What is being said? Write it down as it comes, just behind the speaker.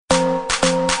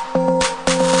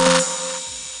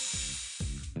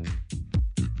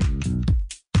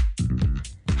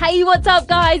Hey, what's up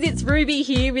guys? It's Ruby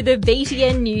here with a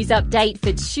BTN news update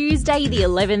for Tuesday the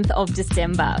 11th of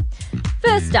December.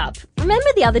 First up, remember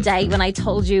the other day when I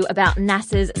told you about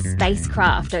NASA's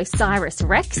spacecraft Osiris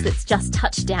Rex that's just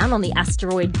touched down on the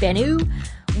asteroid Bennu?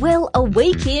 Well, a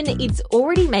week in, it's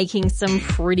already making some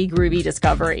pretty groovy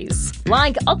discoveries,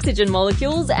 like oxygen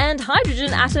molecules and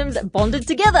hydrogen atoms bonded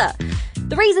together.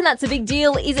 The reason that's a big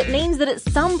deal is it means that at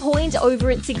some point over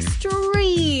its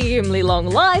extremely long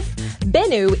life,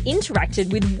 Bennu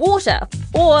interacted with water,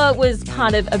 or was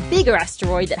part of a bigger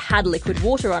asteroid that had liquid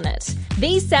water on it.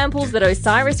 These samples that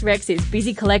Osiris Rex is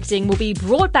busy collecting will be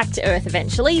brought back to Earth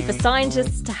eventually for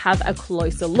scientists to have a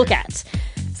closer look at.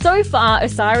 So far,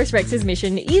 Osiris Rex's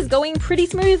mission is going pretty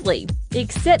smoothly,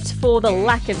 except for the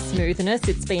lack of smoothness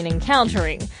it's been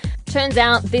encountering. Turns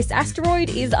out this asteroid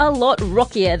is a lot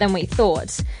rockier than we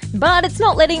thought. But it's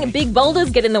not letting big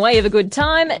boulders get in the way of a good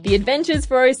time. The adventures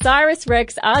for Osiris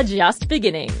Rex are just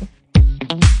beginning.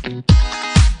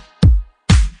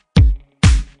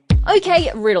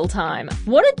 Okay, riddle time.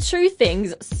 What are two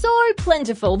things so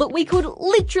plentiful that we could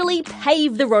literally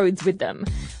pave the roads with them?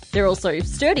 They're also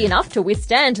sturdy enough to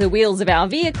withstand the wheels of our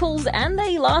vehicles, and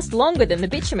they last longer than the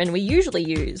bitumen we usually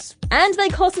use. And they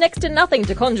cost next to nothing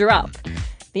to conjure up.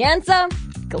 The answer?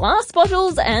 Glass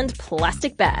bottles and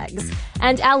plastic bags.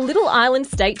 And our little island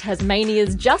state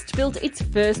Tasmania's just built its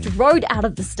first road out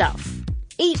of the stuff.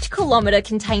 Each kilometre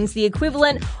contains the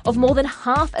equivalent of more than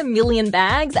 500,000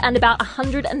 bags and about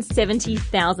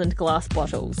 170,000 glass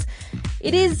bottles.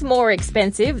 It is more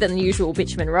expensive than the usual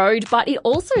bitumen road, but it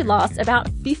also lasts about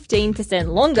 15%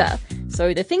 longer.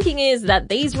 So the thinking is that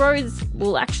these roads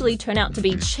will actually turn out to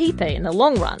be cheaper in the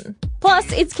long run.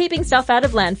 Plus, it's keeping stuff out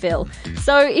of landfill.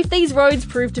 So if these roads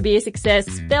prove to be a success,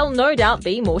 there'll no doubt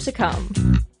be more to come.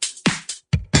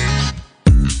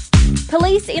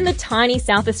 Police in the tiny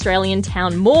South Australian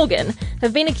town Morgan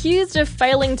have been accused of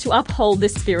failing to uphold the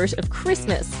spirit of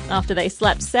Christmas after they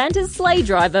slapped Santa's sleigh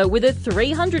driver with a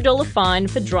 $300 fine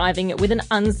for driving with an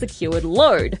unsecured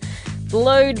load. The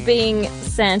load being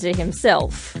Santa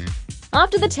himself.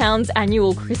 After the town's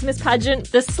annual Christmas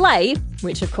pageant, the sleigh,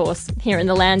 which of course here in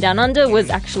the land down under was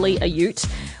actually a ute,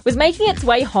 was making its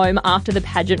way home after the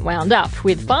pageant wound up,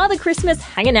 with Father Christmas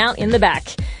hanging out in the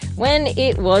back, when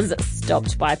it was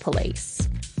stopped by police.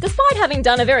 Despite having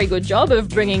done a very good job of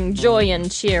bringing joy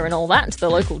and cheer and all that to the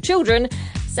local children,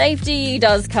 safety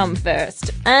does come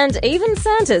first, and even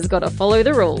Santa's got to follow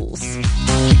the rules.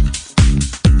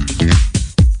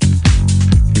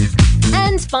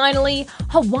 And finally,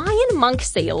 Hawaiian monk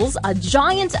seals are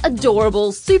giant,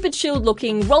 adorable, super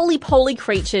chilled-looking, roly-poly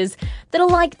creatures that are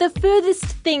like the furthest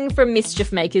thing from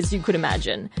mischief makers you could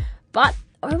imagine. But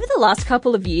over the last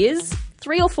couple of years,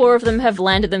 3 or 4 of them have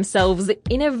landed themselves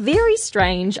in a very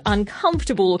strange,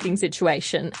 uncomfortable-looking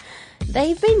situation.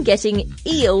 They've been getting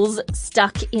eels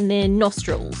stuck in their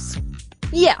nostrils.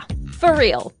 Yeah, for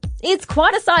real. It's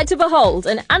quite a sight to behold,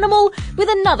 an animal with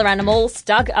another animal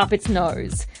stuck up its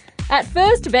nose. At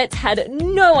first, vets had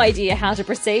no idea how to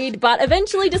proceed, but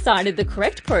eventually decided the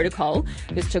correct protocol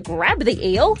was to grab the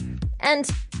eel and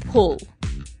pull.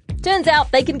 Turns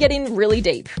out they can get in really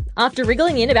deep. After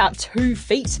wriggling in about 2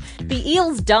 feet, the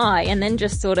eels die and then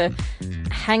just sort of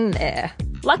hang there.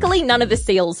 Luckily, none of the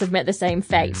seals have met the same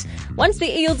fate. Once the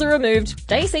eels are removed,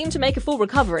 they seem to make a full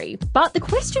recovery. But the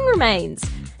question remains,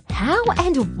 how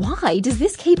and why does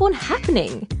this keep on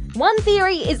happening? One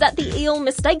theory is that the eel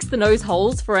mistakes the nose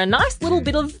holes for a nice little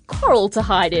bit of coral to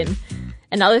hide in.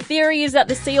 Another theory is that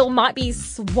the seal might be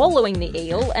swallowing the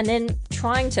eel and then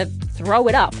trying to throw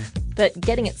it up, but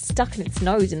getting it stuck in its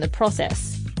nose in the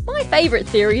process. My favourite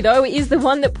theory, though, is the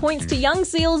one that points to young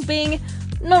seals being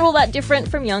not all that different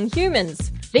from young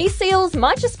humans. These seals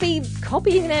might just be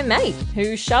copying their mate,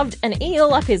 who shoved an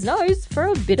eel up his nose for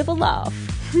a bit of a laugh.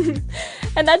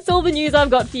 And that's all the news I've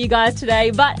got for you guys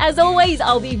today, but as always,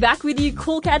 I'll be back with you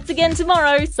cool cats again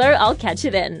tomorrow, so I'll catch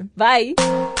you then. Bye!